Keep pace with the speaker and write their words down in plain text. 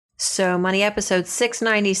So Money episode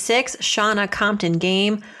 696, Shannah Compton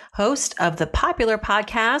Game, host of the popular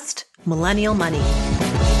podcast, Millennial Money.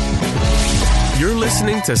 You're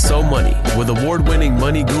listening to So Money with award-winning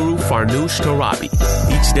money guru Farnoosh Torabi.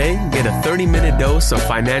 Each day, get a 30-minute dose of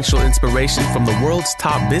financial inspiration from the world's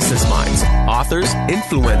top business minds, authors,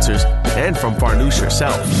 influencers, and from Farnoosh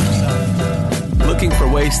herself. Looking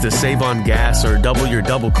for ways to save on gas or double your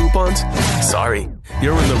double coupons? Sorry,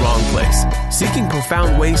 you're in the wrong place. Seeking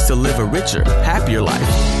profound ways to live a richer, happier life.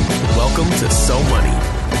 Welcome to So Money.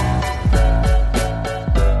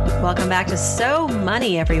 Welcome back to So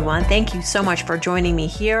Money, everyone. Thank you so much for joining me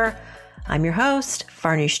here. I'm your host,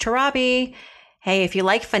 Farnoosh Torabi. Hey, if you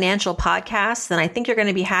like financial podcasts, then I think you're going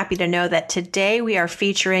to be happy to know that today we are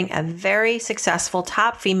featuring a very successful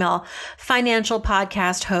top female financial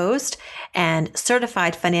podcast host and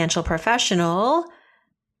certified financial professional,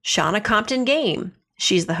 Shannah Compton Game.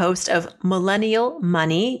 She's the host of Millennial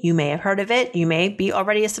Money. You may have heard of it. You may be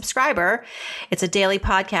already a subscriber. It's a daily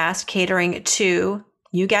podcast catering to,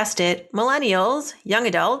 you guessed it, millennials, young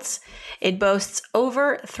adults. It boasts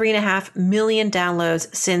over 3.5 million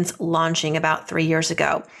downloads since launching about 3 years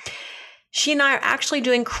ago. She and I are actually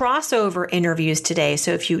doing crossover interviews today.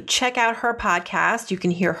 So if you check out her podcast, you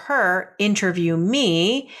can hear her interview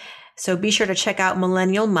me. So be sure to check out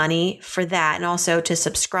Millennial Money for that, and also to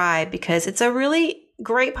subscribe because it's a really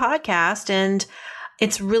great podcast and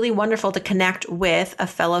it's really wonderful to connect with a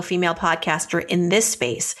fellow female podcaster in this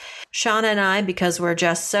space. Shannah and I, because we're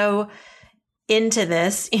just so into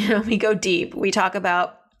this, we go deep. We talk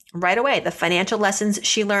about right away the financial lessons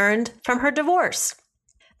she learned from her divorce.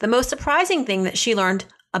 The most surprising thing that she learned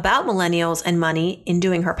about millennials and money in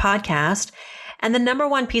doing her podcast, and the number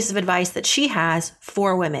one piece of advice that she has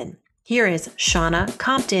for women. Here is Shannah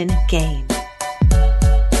Compton Game.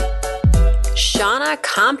 Shannah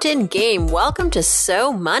Compton Game, welcome to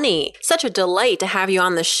So Money. Such a delight to have you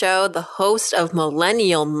on the show, the host of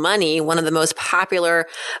Millennial Money, one of the most popular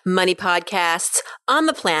money podcasts on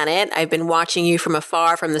the planet. I've been watching you from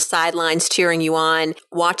afar, from the sidelines, cheering you on,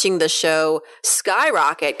 watching the show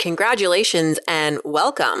skyrocket. Congratulations and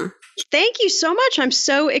welcome. Thank you so much. I'm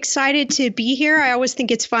so excited to be here. I always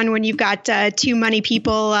think it's fun when you've got two money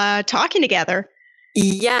people talking together.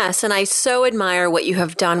 Yes, and I so admire what you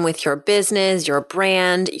have done with your business, your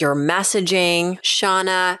brand, your messaging.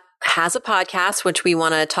 Shannah has a podcast, which we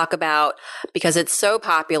want to talk about because it's so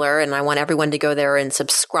popular, and I want everyone to go there and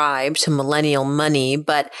subscribe to Millennial Money.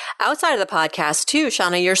 But outside of the podcast too,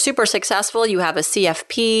 Shannah, you're super successful. You have a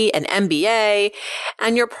CFP, an MBA,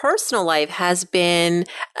 and your personal life has been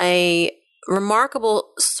a remarkable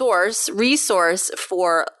resource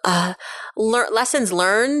for lessons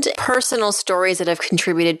learned, personal stories that have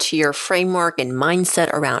contributed to your framework and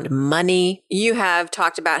mindset around money. You have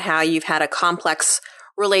talked about how you've had a complex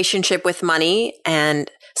relationship with money, and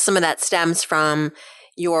some of that stems from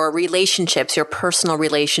your relationships, your personal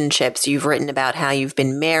relationships. You've written about how you've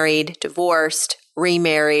been married, divorced,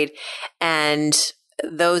 remarried, and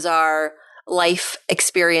those are life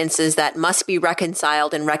experiences that must be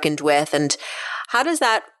reconciled and reckoned with. And how does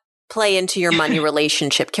that play into your money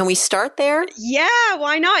relationship? Can we start there? Yeah,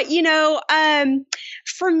 why not?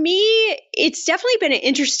 For me, it's definitely been an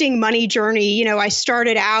interesting money journey. I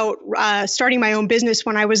started out starting my own business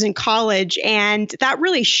when I was in college, and that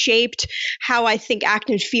really shaped how I think, act,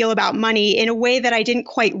 and feel about money in a way that I didn't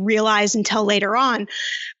quite realize until later on.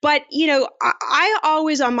 But, I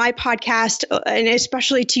always on my podcast, and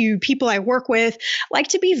especially to people I work with, like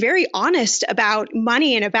to be very honest about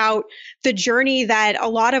money and about the journey that a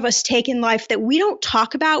lot of us take in life that we don't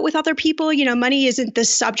talk about with other people. Money isn't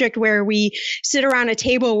this subject where we sit around a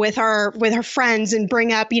table with our friends and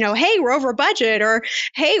bring up, hey, we're over budget, or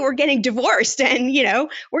hey, we're getting divorced and,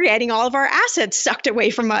 we're getting all of our assets sucked away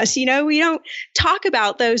from us. We don't talk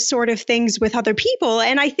about those sort of things with other people.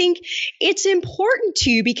 And I think it's important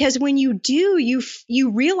to, because when you do,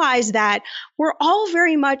 you realize that we're all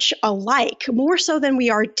very much alike, more so than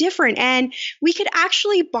we are different. And we could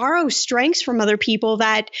actually borrow strengths from other people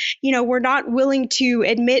that, we're not willing to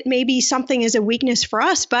admit maybe something is a weakness for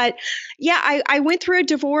us. But yeah, I went through a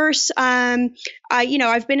divorce. I've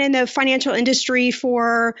been in the financial industry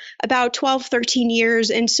for about 12, 13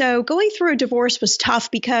 years. And so going through a divorce was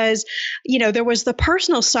tough because, there was the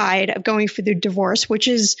personal side of going through the divorce, which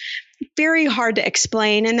is very hard to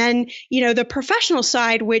explain. And then, the professional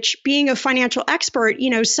side, which being a financial expert,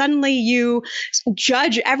 suddenly you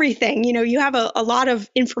judge everything. You have a lot of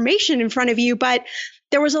information in front of you, but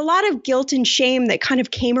there was a lot of guilt and shame that kind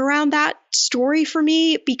of came around that story for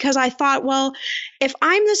me, because I thought, well, if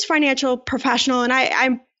I'm this financial professional and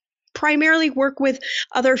I'm primarily work with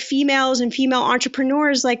other females and female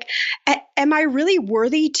entrepreneurs. Like, am I really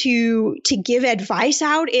worthy to give advice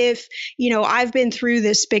out if, I've been through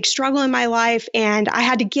this big struggle in my life and I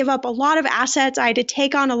had to give up a lot of assets. I had to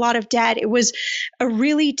take on a lot of debt. It was a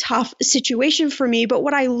really tough situation for me. But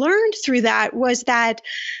what I learned through that was that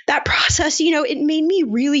process, it made me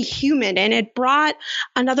really human, and it brought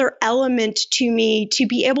another element to me to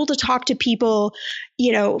be able to talk to people,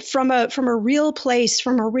 from a real place,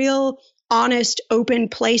 from a real honest, open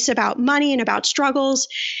place about money and about struggles.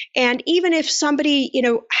 And even if somebody,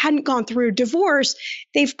 hadn't gone through a divorce,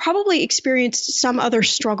 they've probably experienced some other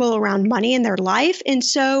struggle around money in their life. And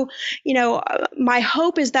so, my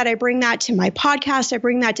hope is that I bring that to my podcast. I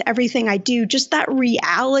bring that to everything I do, just that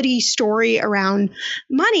reality story around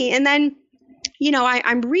money. And then,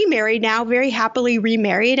 I'm remarried now, very happily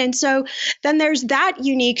remarried. And so then there's that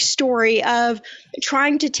unique story of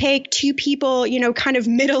trying to take two people, kind of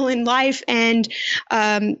middle in life and,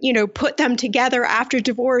 put them together after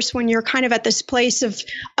divorce when you're kind of at this place of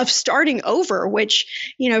starting over,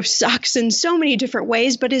 which, sucks in so many different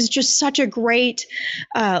ways, but is just such a great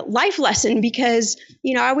life lesson because,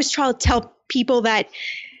 I always try to tell people that,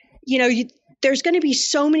 there's going to be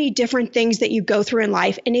so many different things that you go through in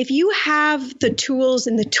life. And if you have the tools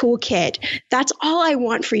in the toolkit, that's all I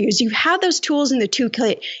want for you is you have those tools in the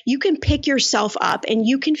toolkit. You can pick yourself up and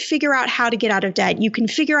you can figure out how to get out of debt. You can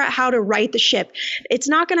figure out how to right the ship. It's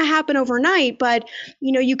not going to happen overnight, but,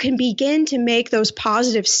 you can begin to make those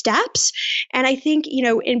positive steps. And I think,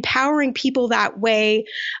 empowering people that way,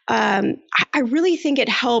 I really think it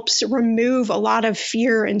helps remove a lot of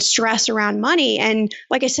fear and stress around money. And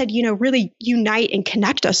like I said, really unite and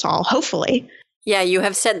connect us all, hopefully. Yeah, you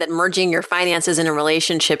have said that merging your finances in a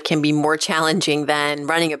relationship can be more challenging than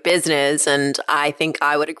running a business. And I think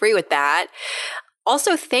I would agree with that.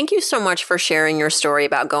 Also, thank you so much for sharing your story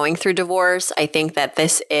about going through divorce. I think that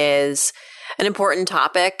this is an important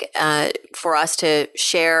topic for us to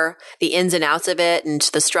share the ins and outs of it and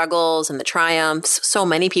the struggles and the triumphs. So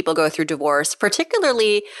many people go through divorce,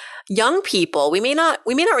 particularly young people. We may not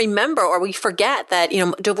remember, or we forget that,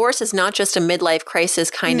 divorce is not just a midlife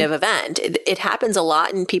crisis kind of event. It happens a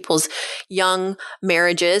lot in people's young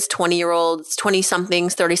marriages, 20-year-olds,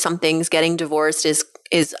 20-somethings, 30-somethings getting divorced is,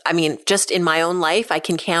 just in my own life, I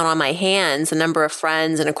can count on my hands the number of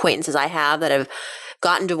friends and acquaintances I have that have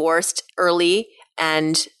gotten divorced early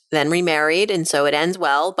and then remarried. And so it ends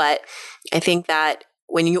well. But I think that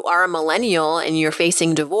when you are a millennial and you're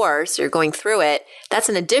facing divorce, you're going through it, that's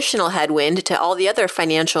an additional headwind to all the other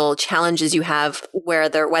financial challenges you have,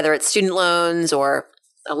 whether it's student loans or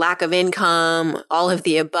a lack of income, all of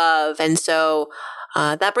the above. And so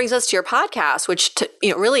that brings us to your podcast, which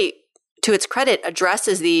really, to its credit,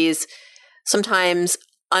 addresses these sometimes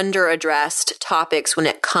under-addressed topics when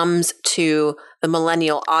it comes to the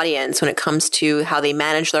millennial audience, when it comes to how they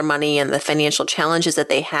manage their money and the financial challenges that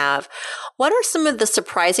they have. What are some of the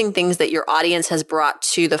surprising things that your audience has brought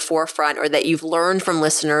to the forefront, or that you've learned from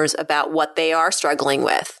listeners about what they are struggling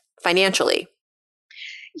with financially?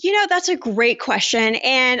 That's a great question.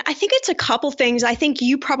 And I think it's a couple things. I think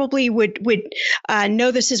you probably would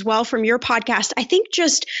know this as well from your podcast. I think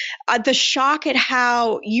just the shock at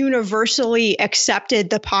how universally accepted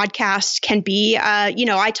the podcast can be.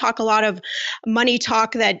 I talk a lot of money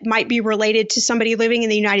talk that might be related to somebody living in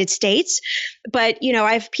the United States. But,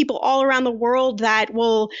 I have people all around the world that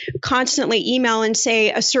will constantly email and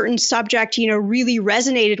say a certain subject, really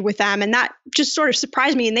resonated with them. And that just sort of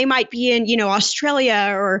surprised me. And they might be in,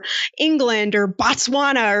 Australia or England or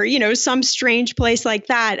Botswana or, some strange place like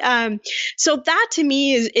that. So that to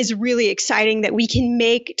me is really exciting, that we can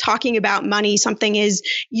make talking about money something is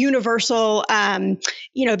universal,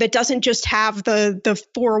 that doesn't just have the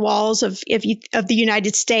four walls of the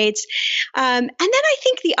United States. And then I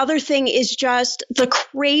think the other thing is just the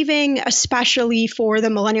craving, especially for the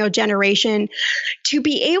millennial generation, to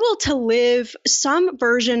be able to live some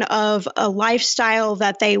version of a lifestyle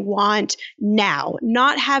that they want now,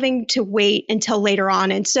 not having to wait until later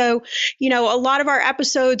on. And so, a lot of our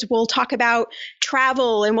episodes will talk about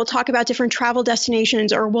travel, and we'll talk about different travel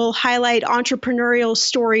destinations, or we'll highlight entrepreneurial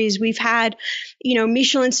stories. We've had,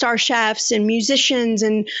 Michelin star chefs and musicians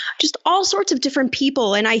and just all sorts of different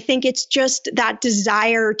people. And I think it's just that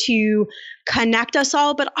desire to connect us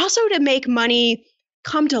all, but also to make money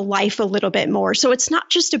come to life a little bit more. So it's not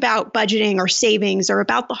just about budgeting or savings or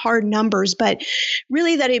about the hard numbers, but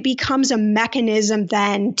really that it becomes a mechanism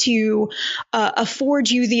then to afford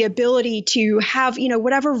you the ability to have,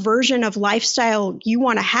 whatever version of lifestyle you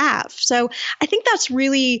want to have. So I think that's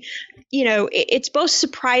really it's both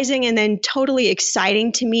surprising and then totally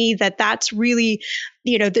exciting to me that that's really,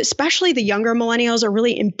 especially the younger millennials are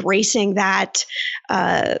really embracing that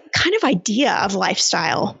kind of idea of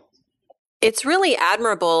lifestyle. It's really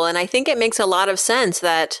admirable. And I think it makes a lot of sense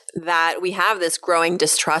that we have this growing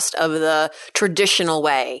distrust of the traditional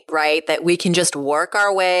way, right? That we can just work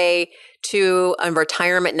our way to a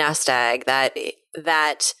retirement nest egg,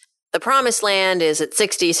 that the promised land is at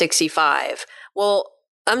 60, 65. Well,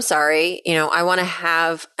 I'm sorry, I want to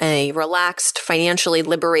have a relaxed, financially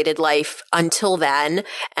liberated life until then.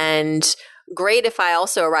 And great if I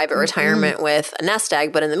also arrive at retirement with a nest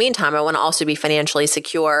egg. But in the meantime, I want to also be financially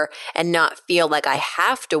secure and not feel like I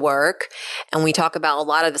have to work. And we talk about a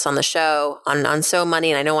lot of this on the show, on So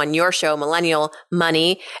Money, and I know on your show, Millennial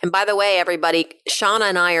Money. And by the way, everybody, Shannah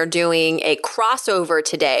and I are doing a crossover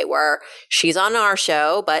today where she's on our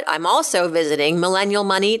show, but I'm also visiting Millennial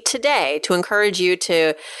Money today to encourage you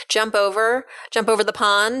to jump over the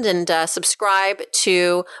pond and subscribe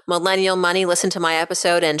to Millennial Money, listen to my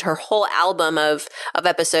episode and her whole album of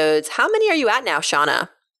episodes. How many are you at now, Shannah?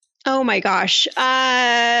 Oh my gosh.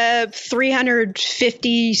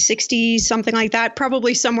 350, 60, something like that.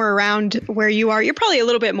 Probably somewhere around where you are. You're probably a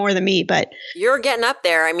little bit more than me, but you're getting up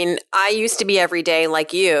there. I mean, I used to be everyday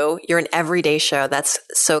like you. You're an everyday show. That's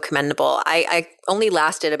so commendable. I only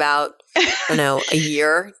lasted about a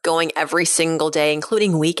year going every single day,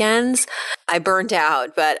 including weekends. I burned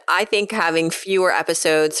out, but I think having fewer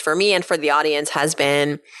episodes for me and for the audience has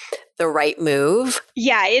been the right move.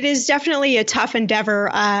 Yeah, it is definitely a tough endeavor.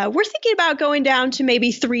 We're thinking about going down to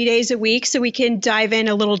maybe 3 days a week so we can dive in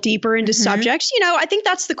a little deeper into subjects. I think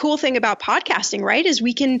that's the cool thing about podcasting, right? Is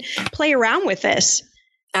we can play around with this.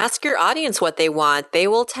 Ask your audience what they want. They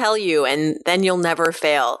will tell you, and then you'll never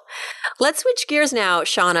fail. Let's switch gears now,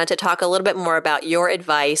 Shannah, to talk a little bit more about your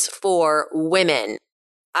advice for women.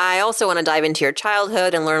 I also want to dive into your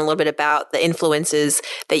childhood and learn a little bit about the influences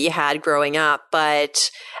that you had growing up. But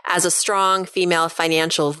as a strong female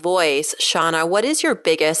financial voice, Shannah, what is your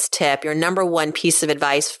biggest tip, your number one piece of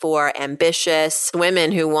advice for ambitious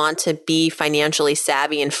women who want to be financially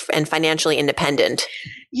savvy and financially independent?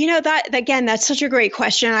 That's such a great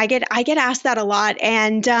question. I get asked that a lot.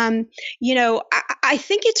 And, I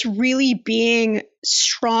think it's really being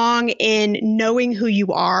strong in knowing who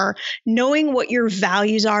you are, knowing what your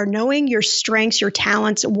values are, knowing your strengths, your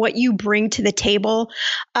talents, what you bring to the table.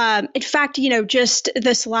 In fact, just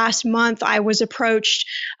this last month, I was approached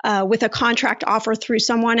with a contract offer through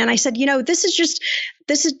someone. And I said,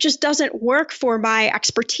 this just doesn't work for my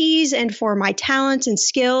expertise and for my talents and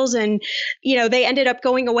skills. And, they ended up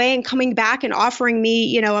going away and coming back and offering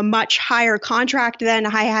me, a much higher contract than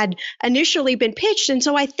I had initially been pitched. And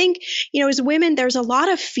so I think, as women, there's a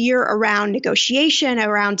lot of fear around negotiation,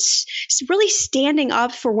 around really standing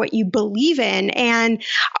up for what you believe in. And,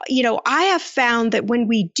 I have found that when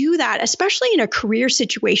we do that, especially in a career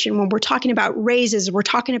situation, when we're talking about raises, we're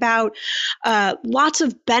talking about lots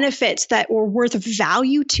of benefits that were worth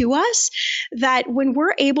value to us, that when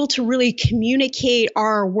we're able to really communicate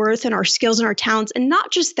our worth and our skills and our talents, and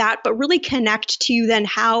not just that, but really connect to then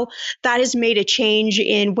how that has made a change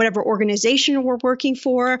in whatever organization we're working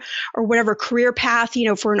for or whatever career path,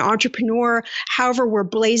 for an entrepreneur, however we're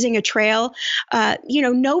blazing a trail,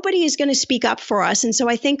 nobody is going to speak up for us. And so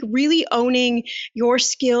I think really owning your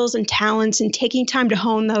skills and talents and taking time to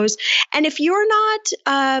hone those. And if you're not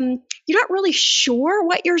really sure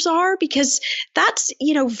what yours are, because that's,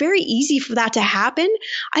 very easy for that to happen.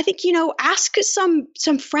 I think, ask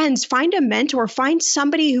some friends, find a mentor, find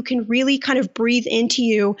somebody who can really kind of breathe into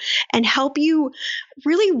you and help you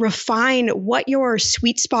really refine what your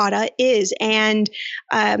sweet spot is. And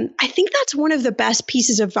I think that's one of the best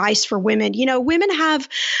pieces of advice for women. Women have,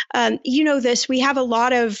 we have a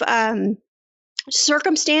lot of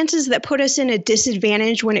circumstances that put us in a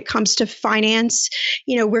disadvantage when it comes to finance.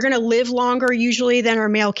 We're going to live longer usually than our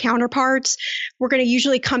male counterparts. We're going to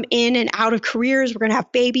usually come in and out of careers. We're going to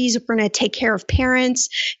have babies. We're going to take care of parents,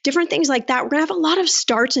 different things like that. We're going to have a lot of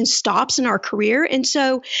starts and stops in our career. And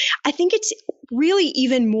so I think it's really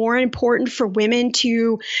even more important for women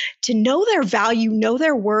to know their value, know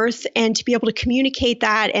their worth, and to be able to communicate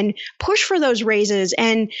that and push for those raises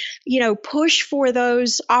and, push for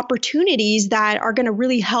those opportunities that are going to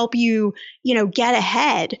really help you, get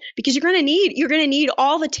ahead, because you're going to need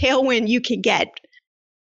all the tailwind you can get.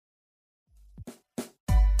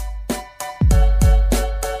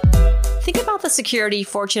 Think about the security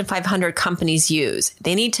Fortune 500 companies use.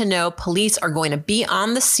 They need to know police are going to be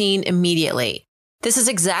on the scene immediately. This is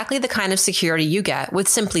exactly the kind of security you get with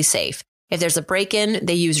SimpliSafe. If there's a break-in,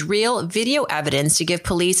 they use real video evidence to give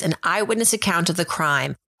police an eyewitness account of the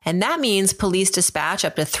crime, And that means police dispatch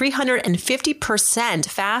up to 350%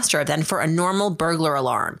 faster than for a normal burglar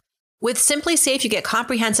alarm. With Simply Safe, you get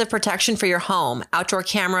comprehensive protection for your home. Outdoor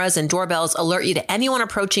cameras and doorbells alert you to anyone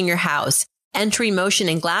approaching your house. Entry, motion,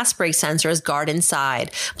 and glass break sensors guard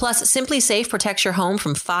inside. Plus, Simply Safe protects your home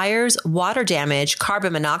from fires, water damage,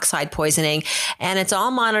 carbon monoxide poisoning, and it's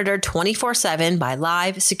all monitored 24/7 by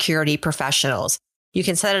live security professionals. You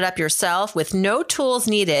can set it up yourself with no tools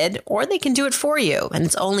needed, or they can do it for you. And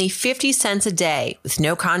it's only 50 cents a day with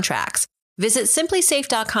no contracts. Visit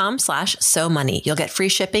simplysafe.com/SoMoney. You'll get free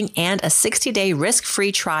shipping and a 60-day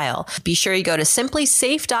risk-free trial. Be sure you go to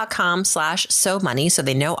simplysafe.com/SoMoney so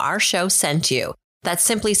they know our show sent you. That's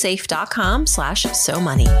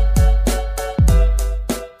simplysafe.com/SoMoney.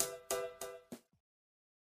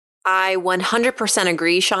 I 100%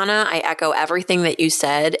 agree, Shannah. I echo everything that you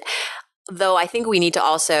said. Though I think we need to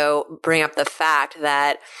also bring up the fact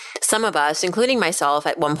that some of us, including myself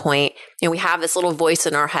at one point, we have this little voice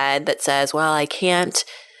in our head that says, well, I can't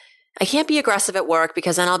be aggressive at work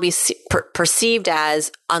because then I'll be perceived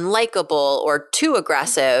as unlikable or too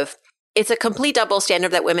aggressive. It's a complete double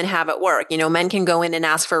standard that women have at work. Men can go in and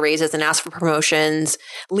ask for raises and ask for promotions,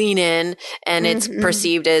 lean in, and it's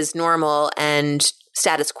perceived as normal and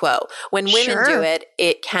status quo. When women do it,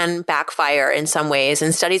 it can backfire in some ways.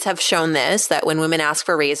 And studies have shown this, that when women ask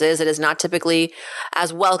for raises, it is not typically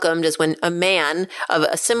as welcomed as when a man of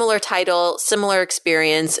a similar title, similar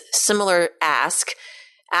experience, similar asks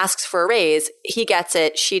for a raise. He gets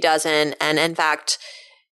it, she doesn't. And in fact,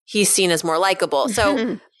 he's seen as more likable.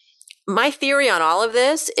 So my theory on all of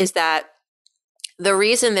this is that the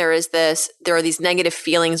reason there are these negative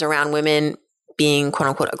feelings around women being quote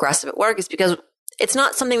unquote aggressive at work is because it's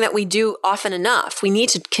not something that we do often enough. We need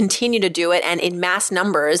to continue to do it and in mass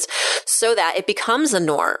numbers so that it becomes a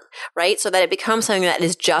norm, right? So that it becomes something that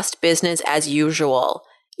is just business as usual.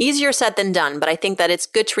 Easier said than done, but I think that it's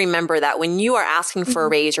good to remember that when you are asking for a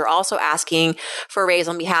raise, you're also asking for a raise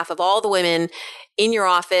on behalf of all the women in your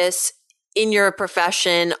office, in your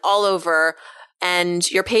profession, all over, and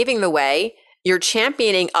you're paving the way. You're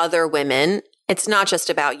championing other women. It's not just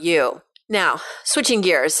about you. Now, switching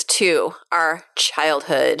gears to our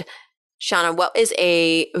childhood. Shannah, what is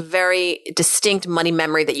a very distinct money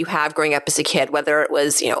memory that you have growing up as a kid? Whether it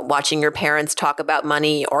was, watching your parents talk about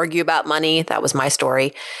money, argue about money, that was my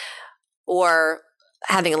story, or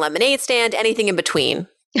having a lemonade stand, anything in between.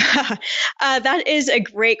 That is a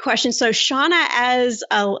great question. So Shannah, as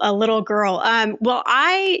a little girl, well,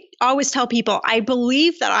 I always tell people, I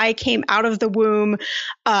believe that I came out of the womb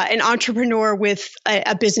an entrepreneur with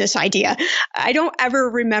a business idea. I don't ever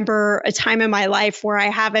remember a time in my life where I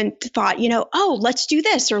haven't thought, oh, let's do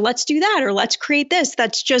this or let's do that or let's create this.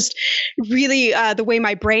 That's just really the way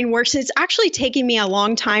my brain works. It's actually taken me a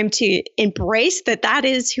long time to embrace that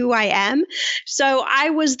is who I am. So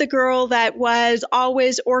I was the girl that was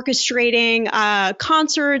always orchestrating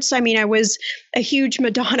concerts. I mean, I was a huge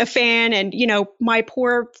Madonna fan, and my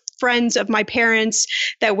poor friends of my parents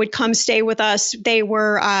that would come stay with us, they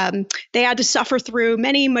had to suffer through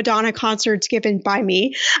many Madonna concerts given by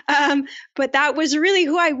me. But that was really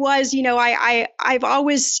who I was. I've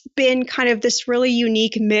always been kind of this really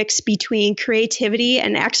unique mix between creativity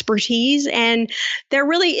and expertise, and there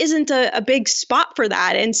really isn't a big spot for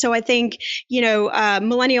that. And so I think,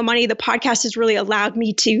 Millennial Money, the podcast, has really allowed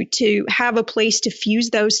me to have a place to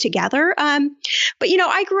fuse those together. But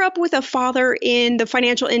I grew up with a father in the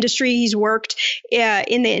financial industry. He's worked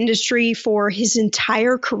in the industry for his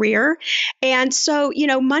entire career. And so,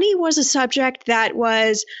 money was a subject that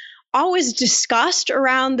was always discussed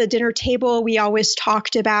around the dinner table. We always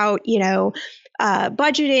talked about,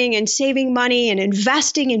 budgeting and saving money and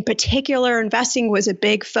investing in particular. Investing was a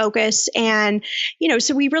big focus. And,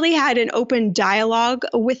 so we really had an open dialogue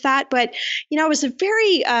with that. But, I was a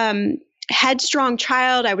very headstrong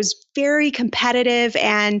child. I was very competitive,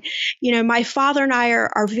 and my father and I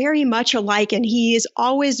are very much alike, and he has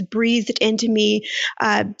always breathed into me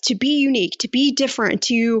to be unique, to be different,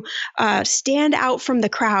 to stand out from the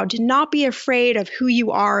crowd, to not be afraid of who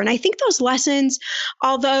you are. And I think those lessons,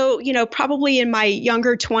 although probably in my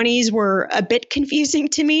younger 20s were a bit confusing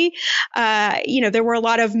to me, there were a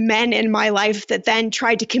lot of men in my life that then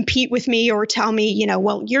tried to compete with me or tell me,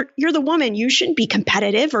 well, you're the woman, you shouldn't be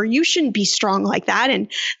competitive, or you shouldn't be strong like that. And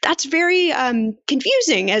that's very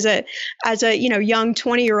confusing as a young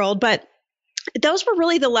 20-year-old. But those were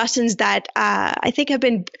really the lessons that I think have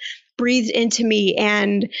been breathed into me.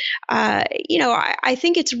 And, I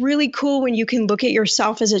think it's really cool when you can look at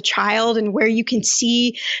yourself as a child and where you can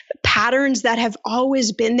see patterns that have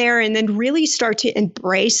always been there, and then really start to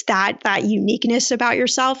embrace that uniqueness about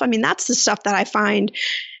yourself. I mean, that's the stuff that I find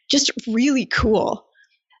just really cool.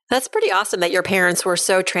 That's pretty awesome that your parents were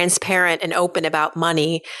so transparent and open about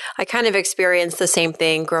money. I kind of experienced the same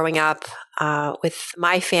thing growing up with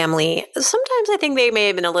my family. Sometimes I think they may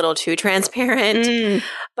have been a little too transparent,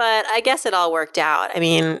 but I guess it all worked out. I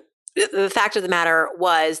mean, the fact of the matter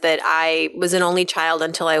was that I was an only child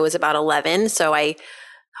until I was about 11. So I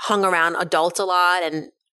hung around adults a lot and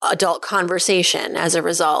adult conversation as a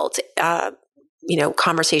result.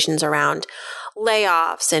 Conversations around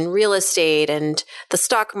layoffs and real estate and the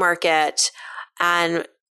stock market. And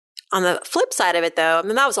on the flip side of it, though, I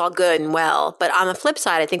mean, that was all good and well. But on the flip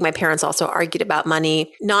side, I think my parents also argued about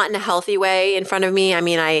money, not in a healthy way in front of me. I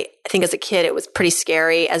mean, I think as a kid, it was pretty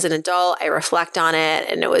scary. As an adult, I reflect on it,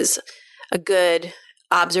 and it was a good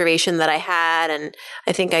observation that I had. And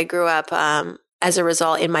I think I grew up as a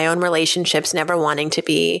result in my own relationships, never wanting to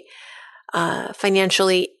be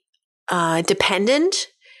financially dependent.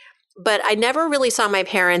 But I never really saw my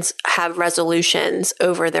parents have resolutions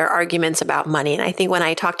over their arguments about money. And I think when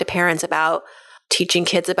I talk to parents about teaching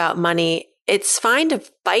kids about money, it's fine to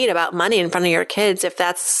fight about money in front of your kids if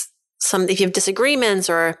if you have disagreements,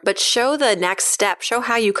 but show the next step, show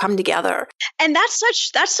how you come together. And that's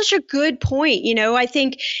such a good point. I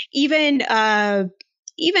think even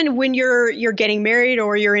when you're getting married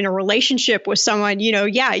or you're in a relationship with someone,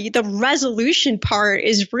 the resolution part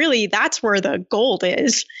is really, that's where the gold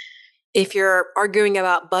is. If you're arguing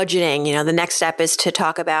about budgeting, the next step is to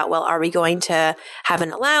talk about, well, are we going to have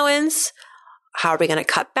an allowance? How are we going to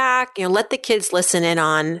cut back? Let the kids listen in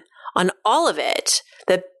on all of it,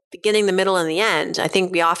 the beginning, the middle, and the end. I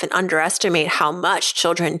think we often underestimate how much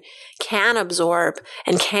children can absorb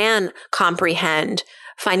and can comprehend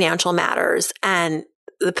financial matters. And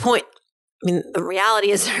the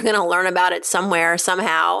reality is they're going to learn about it somewhere,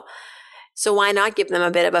 somehow. So why not give them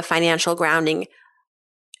a bit of a financial grounding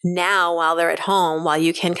now while they're at home, while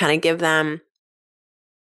you can kind of give them.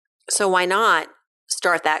 So why not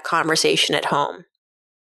start that conversation at home?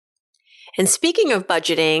 And speaking of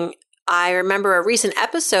budgeting, I remember a recent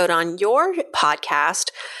episode on your podcast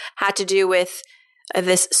had to do with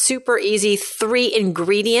this super easy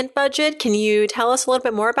 3-ingredient budget. Can you tell us a little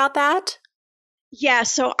bit more about that? Yeah,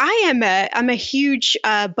 so I'm a huge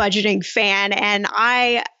budgeting fan, and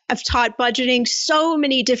I've taught budgeting so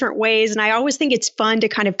many different ways. And I always think it's fun to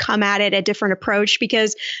kind of come at it a different approach,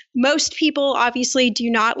 because most people obviously do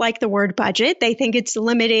not like the word budget. They think it's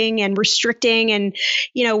limiting and restricting. And,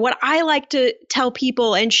 what I like to tell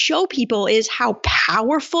people and show people is how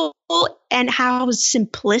powerful and how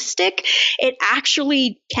simplistic it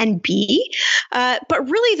actually can be. But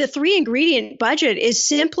really, the 3-ingredient budget is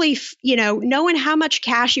simply, knowing how much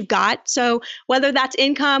cash you've got. So whether that's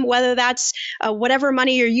income, whether that's whatever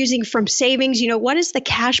money you're using from savings, what is the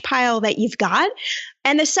cash pile that you've got?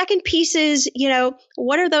 And the second piece is,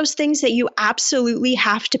 what are those things that you absolutely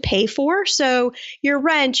have to pay for? So your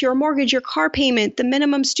rent, your mortgage, your car payment, the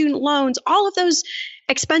minimum student loans, all of those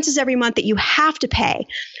expenses every month that you have to pay.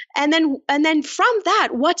 And then from that,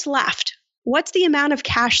 what's left? What's the amount of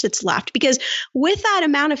cash that's left? Because with that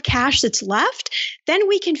amount of cash that's left, then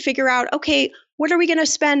we can figure out, okay, what are we going to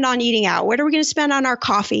spend on eating out? What are we going to spend on our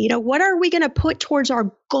coffee? What are we going to put towards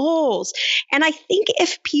our goals? And I think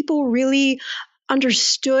if people really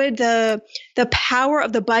understood the power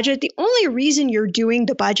of the budget, the only reason you're doing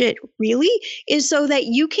the budget really is so that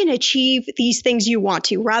you can achieve these things you want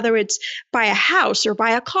to, whether it's buy a house or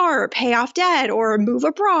buy a car or pay off debt or move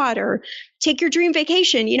abroad or take your dream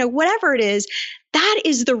vacation, whatever it is. That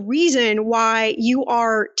is the reason why you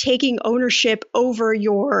are taking ownership over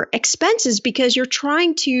your expenses, because you're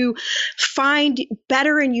trying to find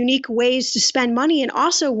better and unique ways to spend money, and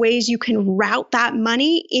also ways you can route that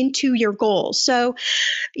money into your goals. So,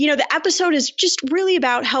 the episode is just really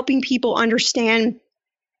about helping people understand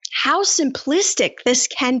how simplistic this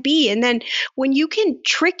can be. And then when you can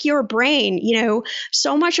trick your brain,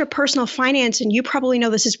 so much of personal finance, and you probably know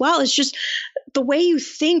this as well, is just the way you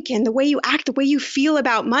think and the way you act, the way you feel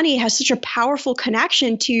about money has such a powerful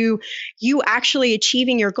connection to you actually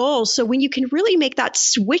achieving your goals. So when you can really make that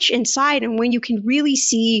switch inside, and when you can really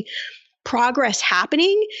see progress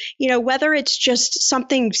happening, whether it's just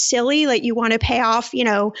something silly like you want to pay off,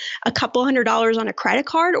 a couple $100s on a credit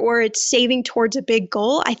card, or it's saving towards a big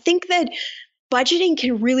goal, I think that budgeting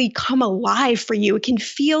can really come alive for you. It can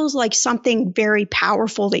feel like something very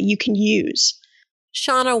powerful that you can use.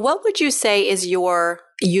 Shannah, what would you say is your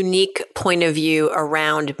unique point of view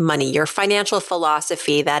around money, your financial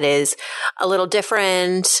philosophy that is a little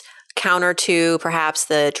different, counter to perhaps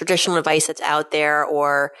the traditional advice that's out there?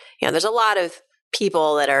 Or, there's a lot of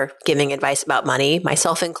people that are giving advice about money,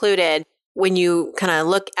 myself included. When you kind of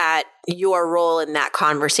look at, your role in that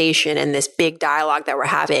conversation and this big dialogue that we're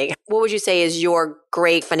having, what would you say is your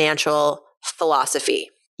great financial philosophy?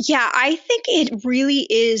 Yeah, I think it really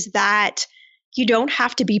is that you don't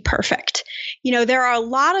have to be perfect. There are a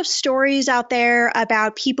lot of stories out there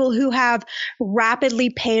about people who have rapidly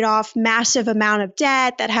paid off massive amount of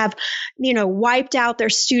debt, that have, wiped out their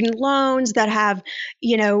student loans, that have,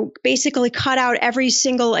 basically cut out every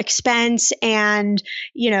single expense and,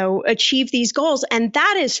 achieve these goals. And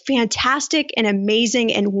that is fantastic and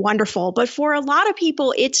amazing and wonderful. But for a lot of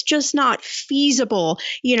people, it's just not feasible,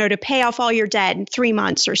 to pay off all your debt in 3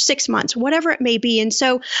 months or 6 months, whatever it may be. And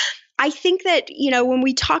so I think that, when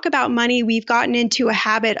we talk about money, we've gotten into a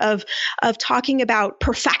habit of talking about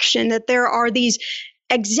perfection, that there are these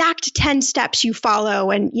exact 10 steps you follow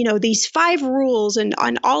and, these 5 rules and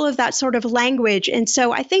on all of that sort of language. And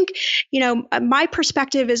so I think, my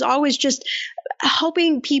perspective is always just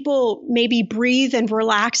helping people maybe breathe and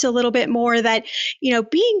relax a little bit more, that,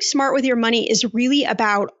 being smart with your money is really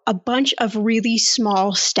about a bunch of really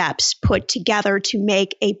small steps put together to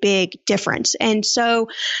make a big difference. And so,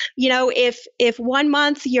 if 1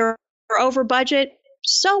 month you're over budget,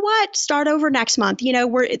 so what? Start over next month.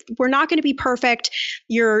 We're not going to be perfect.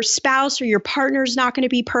 Your spouse or your partner's not going to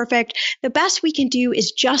be perfect. The best we can do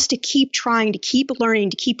is just to keep trying, to keep learning,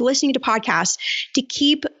 to keep listening to podcasts, to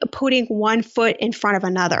keep putting one foot in front of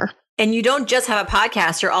another. And you don't just have a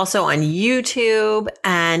podcast, you're also on YouTube.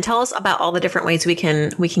 And tell us about all the different ways we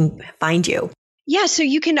can find you. Yeah, so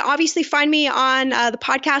you can obviously find me on the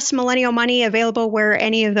podcast Millennial Money, available where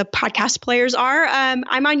any of the podcast players are.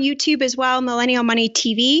 I'm on YouTube as well, Millennial Money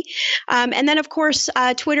TV. And then, of course,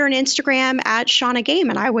 Twitter and Instagram at Shannah Game.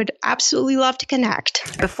 And I would absolutely love to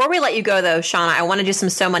connect. Before we let you go, though, Shannah, I want to do some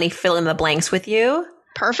So Money fill in the blanks with you.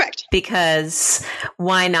 Perfect. Because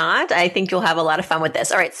why not? I think you'll have a lot of fun with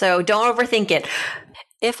this. All right, so don't overthink it.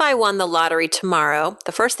 If I won the lottery tomorrow,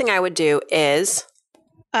 the first thing I would do is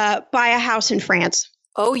buy a house in France.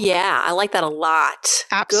 Oh, yeah. I like that a lot.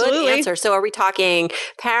 Absolutely. Good answer. So are we talking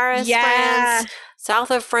Paris, France,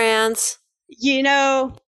 south of France?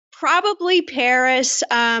 Probably Paris.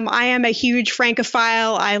 I am a huge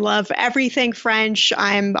Francophile. I love everything French.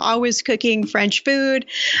 I'm always cooking French food.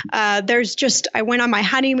 I went on my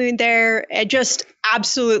honeymoon there. I just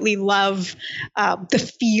absolutely love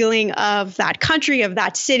the feeling of that country, of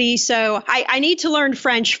that city. So I need to learn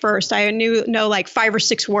French first. I know like 5 or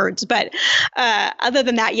 6 words, but other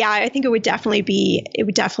than that, I think it would definitely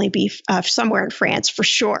be somewhere in France for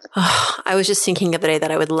sure. I was just thinking the other day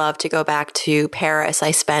that I would love to go back to Paris.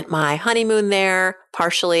 I spent my honeymoon there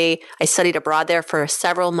partially. I studied abroad there for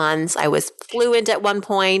several months. I was fluent at one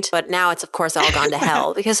point, but now it's of course all gone to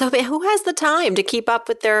hell because who has the time to keep up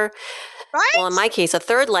with their right? Well, in my case, a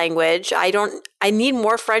third language. I need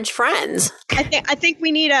more French friends. I think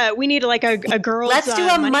we need like a girls. Let's do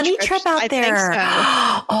a money trip out there.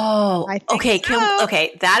 So. Oh, okay. So.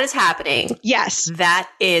 Okay. That is happening. Yes. That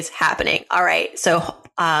is happening. All right. So,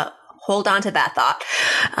 hold on to that thought.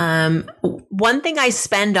 One thing I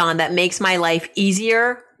spend on that makes my life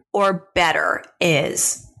easier or better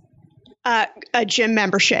is a gym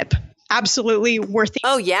membership. Absolutely worth it.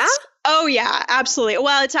 Oh, yeah? Oh, yeah, absolutely.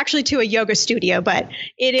 Well, it's actually to a yoga studio, but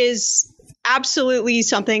it is absolutely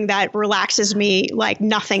something that relaxes me like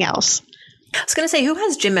nothing else. I was going to say, who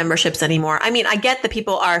has gym memberships anymore? I mean, I get that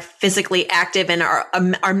people are physically active and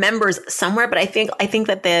are members somewhere, but I think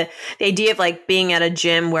that the idea of like being at a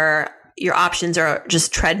gym where your options are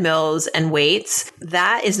just treadmills and weights,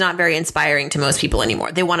 that is not very inspiring to most people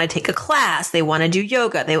anymore. They want to take a class. They want to do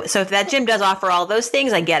yoga. So if that gym does offer all those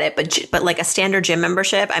things, I get it. But like a standard gym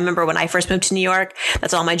membership, I remember when I first moved to New York,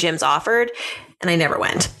 that's all my gyms offered, and I never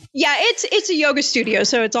went. Yeah, it's a yoga studio,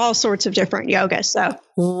 so it's all sorts of different yoga. So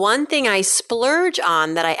one thing I splurge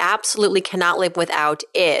on that I absolutely cannot live without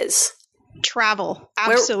is travel.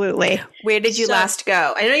 Absolutely. Where did you last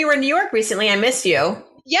go? I know you were in New York recently. I missed you.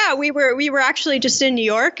 Yeah, we were actually just in New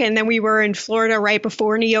York, and then we were in Florida right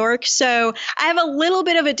before New York. So I have a little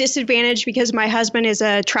bit of a disadvantage because my husband is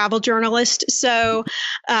a travel journalist. So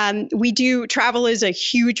travel is a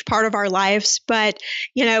huge part of our lives. But,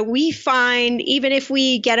 we find even if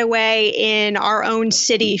we get away in our own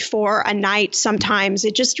city for a night, sometimes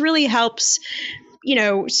it just really helps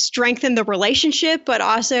strengthen the relationship, but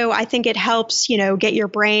also I think it helps, get your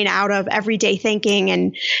brain out of everyday thinking.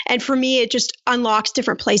 And for me, it just unlocks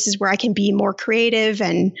different places where I can be more creative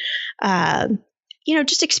and,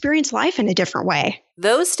 just experience life in a different way.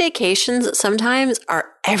 Those staycations sometimes are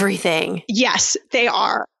everything. Yes, they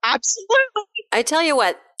are. Absolutely. I tell you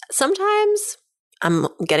what, sometimes I'm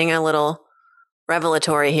getting a little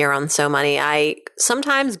revelatory here on So Money. I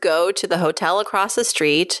sometimes go to the hotel across the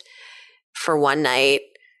street for one night,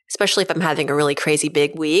 especially if I'm having a really crazy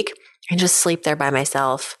big week, and just sleep there by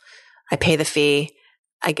myself. I pay the fee.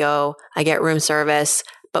 I go, I get room service,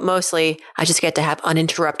 but mostly I just get to have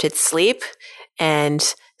uninterrupted sleep, and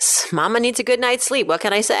mama needs a good night's sleep. What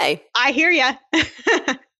can I say? I hear ya.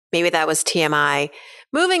 Maybe that was TMI.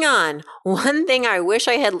 Moving on. One thing I wish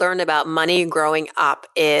I had learned about money growing up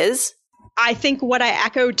is... I think what I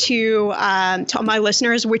echo to my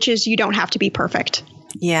listeners, which is you don't have to be perfect.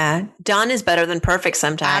 Yeah. Done is better than perfect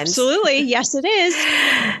sometimes. Absolutely. Yes, it is.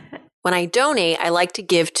 When I donate, I like to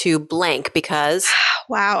give to blank because...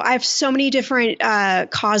 Wow. I have so many different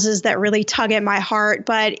causes that really tug at my heart.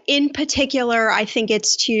 But in particular, I think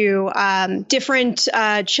it's to different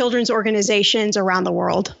children's organizations around the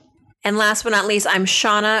world. And last but not least, I'm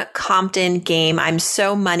Shannah Compton Game. I'm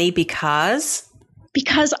so money because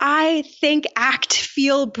I think, act,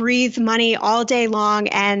 feel, breathe money all day long.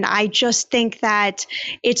 And I just think that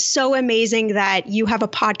it's so amazing that you have a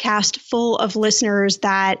podcast full of listeners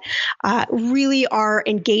that really are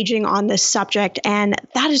engaging on this subject. And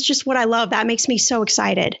that is just what I love. That makes me so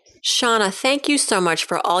excited. Shannah, thank you so much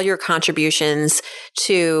for all your contributions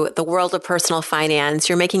to the world of personal finance.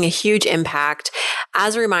 You're making a huge impact.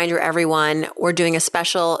 As a reminder, everyone, we're doing a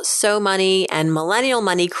special So Money and Millennial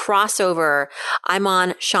Money crossover. I'm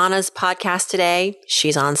on Shannah's podcast today.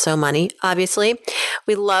 She's on So Money, obviously.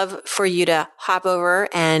 We'd love for you to hop over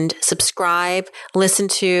and subscribe, listen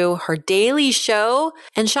to her daily show.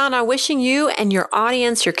 And Shannah, wishing you and your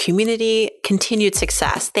audience, your community, continued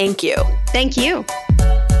success. Thank you. Thank you.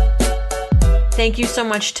 Thank you so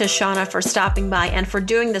much to Shannah for stopping by and for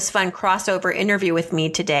doing this fun crossover interview with me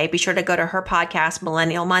today. Be sure to go to her podcast,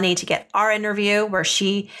 Millennial Money, to get our interview where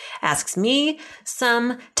she asks me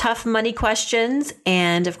some tough money questions.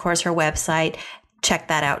 And of course, her website. Check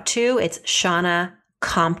that out too. It's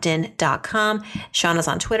shannahcompton.com. Shannah's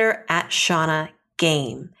on Twitter at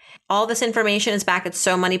ShannahGame. All this information is back at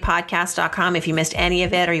SoMoneyPodcast.com. If you missed any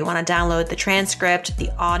of it or you want to download the transcript, the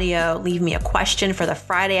audio, leave me a question for the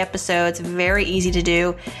Friday episodes. Very easy to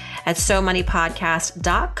do at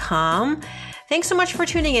SoMoneyPodcast.com. Thanks so much for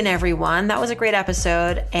tuning in, everyone. That was a great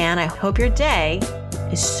episode, and I hope your day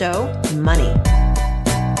is so money.